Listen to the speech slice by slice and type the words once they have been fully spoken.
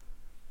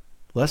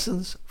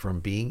Lessons from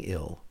Being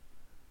Ill.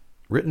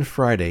 Written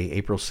Friday,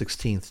 April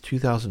 16th,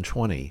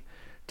 2020,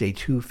 day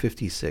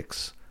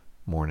 256,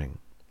 morning.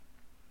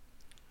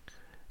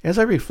 As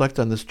I reflect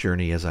on this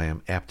journey, as I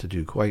am apt to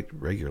do quite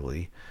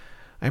regularly,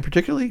 I am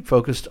particularly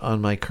focused on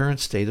my current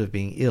state of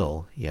being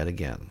ill yet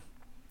again.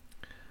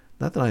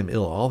 Not that I'm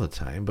ill all the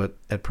time, but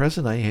at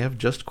present I have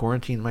just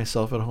quarantined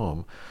myself at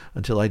home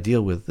until I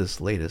deal with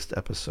this latest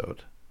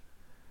episode.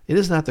 It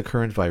is not the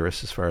current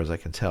virus as far as I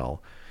can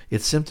tell.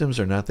 Its symptoms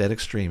are not that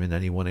extreme in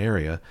any one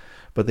area,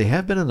 but they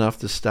have been enough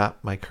to stop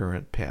my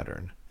current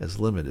pattern, as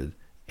limited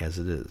as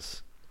it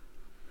is.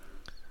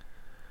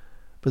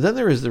 But then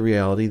there is the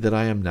reality that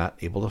I am not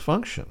able to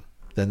function.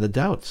 Then the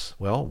doubts.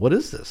 Well, what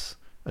is this?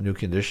 A new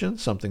condition?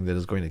 Something that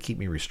is going to keep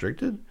me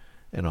restricted?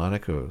 And on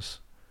it goes.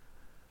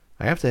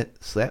 I have to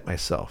slap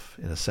myself,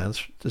 in a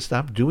sense, to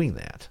stop doing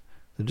that.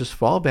 To just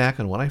fall back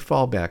on what I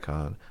fall back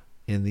on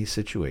in these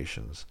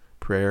situations.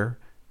 Prayer,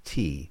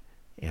 tea,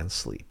 and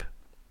sleep.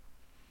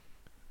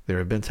 There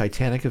have been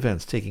titanic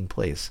events taking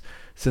place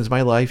since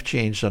my life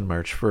changed on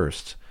March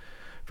 1st.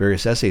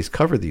 Various essays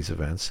cover these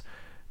events.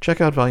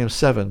 Check out Volume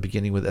 7,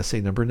 beginning with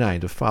essay number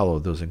 9, to follow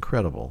those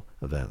incredible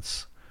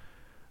events.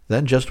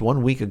 Then, just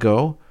 1 week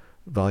ago,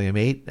 Volume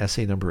 8,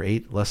 essay number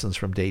 8, Lessons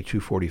from Day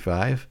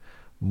 245,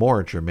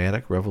 more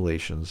dramatic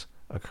revelations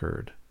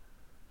occurred.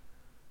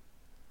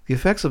 The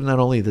effects of not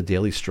only the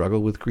daily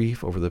struggle with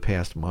grief over the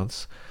past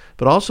months,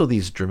 but also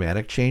these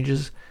dramatic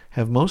changes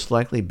have most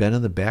likely been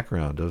in the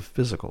background of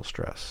physical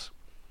stress.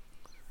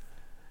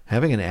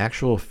 Having an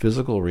actual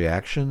physical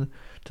reaction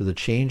to the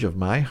change of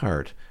my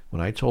heart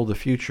when I told the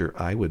future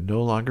I would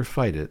no longer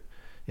fight it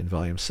in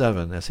Volume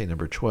 7, essay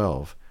number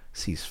 12,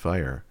 Cease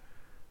Fire,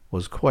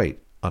 was quite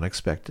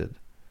unexpected.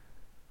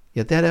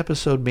 Yet that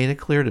episode made it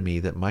clear to me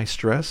that my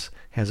stress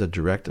has a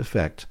direct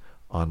effect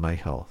on my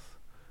health.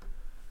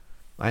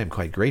 I am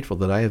quite grateful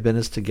that I have been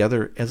as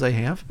together as I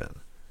have been.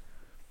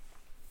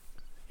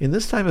 In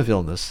this time of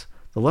illness,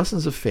 the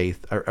lessons of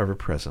faith are ever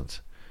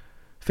present.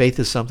 Faith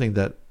is something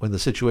that, when the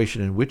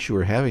situation in which you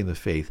are having the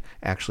faith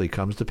actually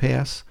comes to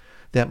pass,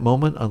 that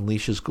moment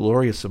unleashes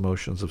glorious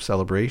emotions of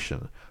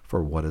celebration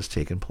for what has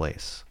taken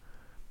place.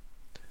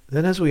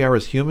 Then, as we are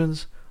as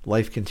humans,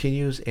 life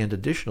continues and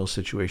additional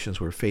situations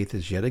where faith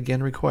is yet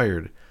again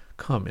required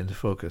come into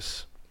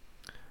focus.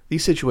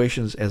 These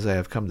situations, as I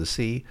have come to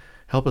see,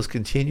 help us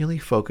continually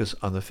focus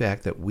on the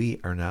fact that we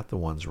are not the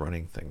ones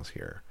running things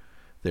here.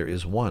 There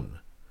is one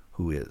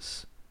who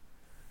is.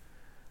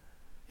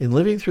 In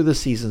living through the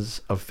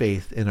seasons of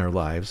faith in our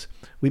lives,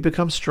 we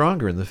become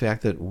stronger in the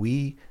fact that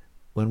we,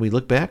 when we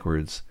look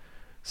backwards,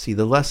 see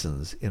the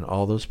lessons in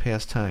all those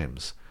past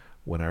times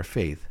when our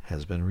faith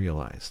has been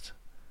realized.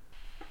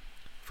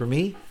 For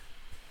me,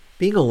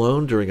 being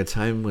alone during a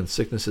time when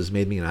sickness has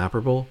made me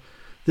inoperable,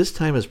 this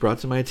time has brought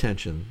to my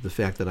attention the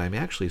fact that I'm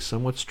actually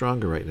somewhat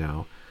stronger right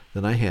now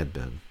than I had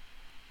been.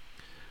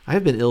 I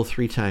have been ill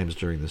 3 times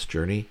during this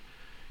journey.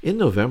 In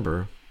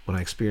November, when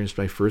I experienced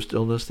my first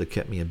illness that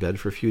kept me in bed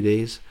for a few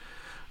days,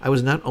 I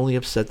was not only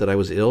upset that I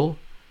was ill,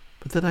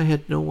 but that I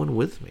had no one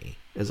with me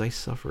as I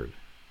suffered.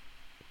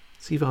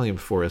 See Volume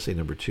 4, essay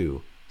number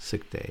 2,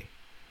 Sick Day.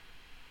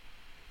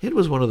 It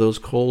was one of those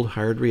cold,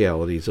 hard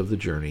realities of the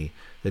journey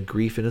that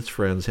grief and its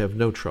friends have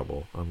no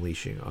trouble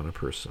unleashing on a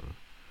person.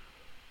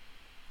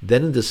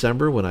 Then in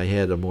December, when I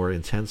had a more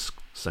intense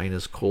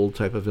sinus cold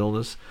type of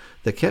illness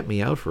that kept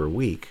me out for a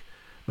week,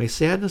 my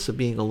sadness of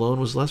being alone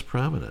was less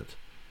prominent.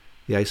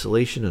 The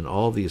isolation and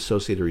all the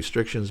associated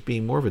restrictions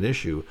being more of an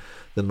issue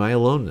than my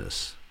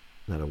aloneness.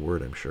 Not a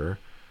word, I'm sure.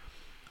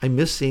 I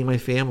missed seeing my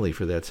family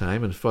for that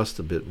time and fussed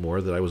a bit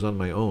more that I was on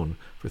my own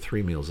for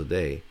 3 meals a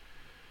day.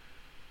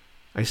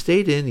 I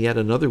stayed in yet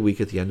another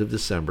week at the end of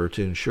December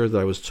to ensure that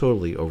I was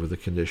totally over the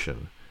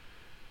condition.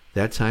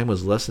 That time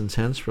was less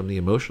intense from the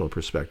emotional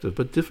perspective,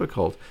 but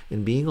difficult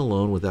in being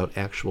alone without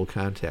actual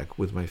contact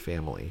with my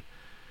family,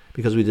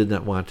 because we did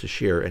not want to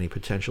share any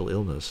potential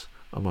illness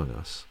among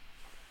us.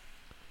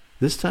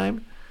 This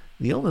time,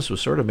 the illness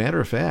was sort of matter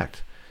of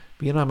fact,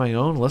 being on my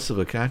own less of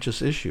a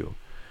conscious issue.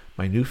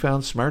 My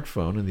newfound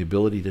smartphone and the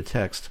ability to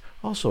text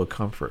also a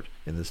comfort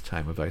in this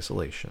time of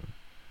isolation.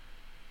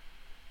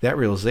 That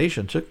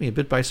realization took me a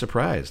bit by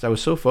surprise. I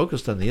was so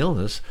focused on the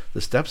illness,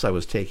 the steps I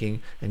was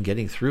taking, and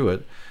getting through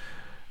it,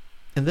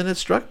 and then it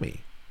struck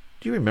me.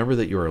 Do you remember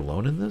that you are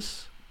alone in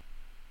this?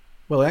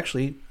 Well,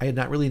 actually, I had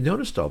not really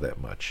noticed all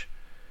that much.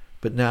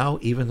 But now,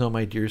 even though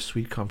my dear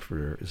sweet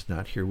comforter is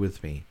not here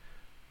with me,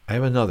 I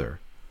have another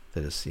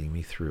that is seeing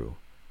me through,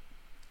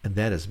 and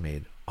that has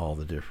made all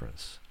the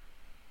difference.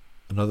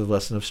 Another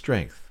lesson of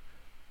strength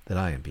that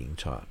I am being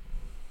taught.